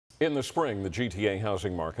In the spring, the GTA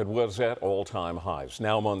housing market was at all-time highs.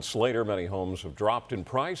 Now, months later, many homes have dropped in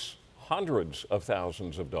price, hundreds of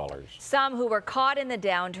thousands of dollars. Some who were caught in the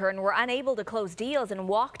downturn were unable to close deals and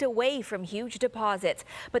walked away from huge deposits.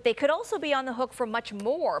 But they could also be on the hook for much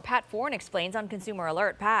more. Pat Foran explains on Consumer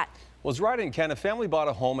Alert. Pat. Well, right in Ken, a family bought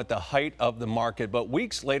a home at the height of the market, but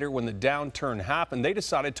weeks later when the downturn happened, they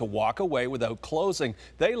decided to walk away without closing.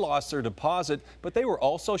 They lost their deposit, but they were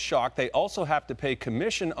also shocked they also have to pay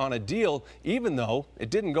commission on a deal, even though it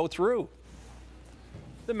didn't go through.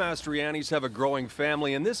 The Mastrianis have a growing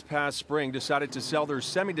family, and this past spring decided to sell their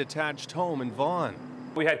semi-detached home in Vaughan.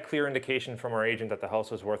 We had clear indication from our agent that the house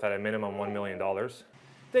was worth at a minimum $1 million.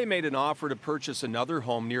 They made an offer to purchase another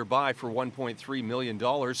home nearby for $1.3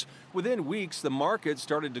 million. Within weeks, the market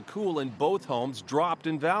started to cool and both homes dropped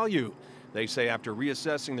in value. They say after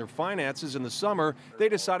reassessing their finances in the summer, they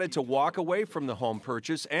decided to walk away from the home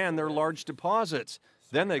purchase and their large deposits.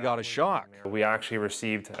 Then they got a shock. We actually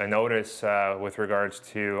received a notice with regards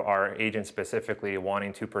to our agent specifically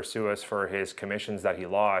wanting to pursue us for his commissions that he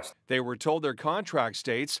lost. They were told their contract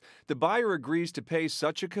states the buyer agrees to pay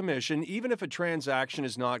such a commission even if a transaction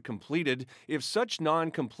is not completed, if such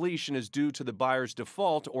non-completion is due to the buyer's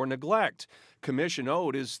default or neglect. Commission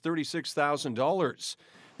owed is $36,000.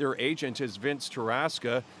 Their agent is Vince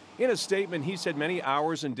Tarasca. In a statement, he said many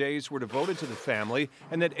hours and days were devoted to the family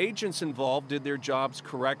and that agents involved did their jobs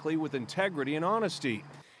correctly with integrity and honesty.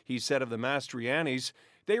 He said of the Mastrianis,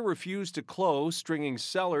 they refused to close, stringing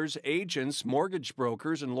sellers, agents, mortgage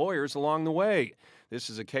brokers, and lawyers along the way. This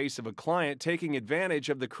is a case of a client taking advantage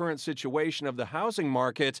of the current situation of the housing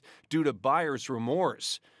market due to buyer's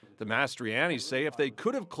remorse. The Mastrianis say if they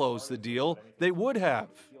could have closed the deal, they would have.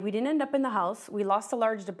 We didn't end up in the house. We lost a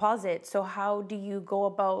large deposit. So how do you go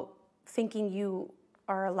about thinking you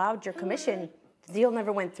are allowed your commission? The deal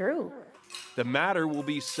never went through. The matter will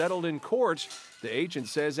be settled in court. The agent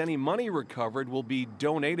says any money recovered will be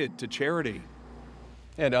donated to charity.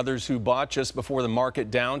 And others who bought just before the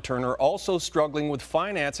market downturn are also struggling with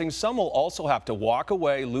financing. Some will also have to walk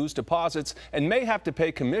away, lose deposits, and may have to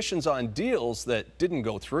pay commissions on deals that didn't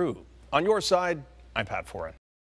go through. On your side, I'm Pat Foran.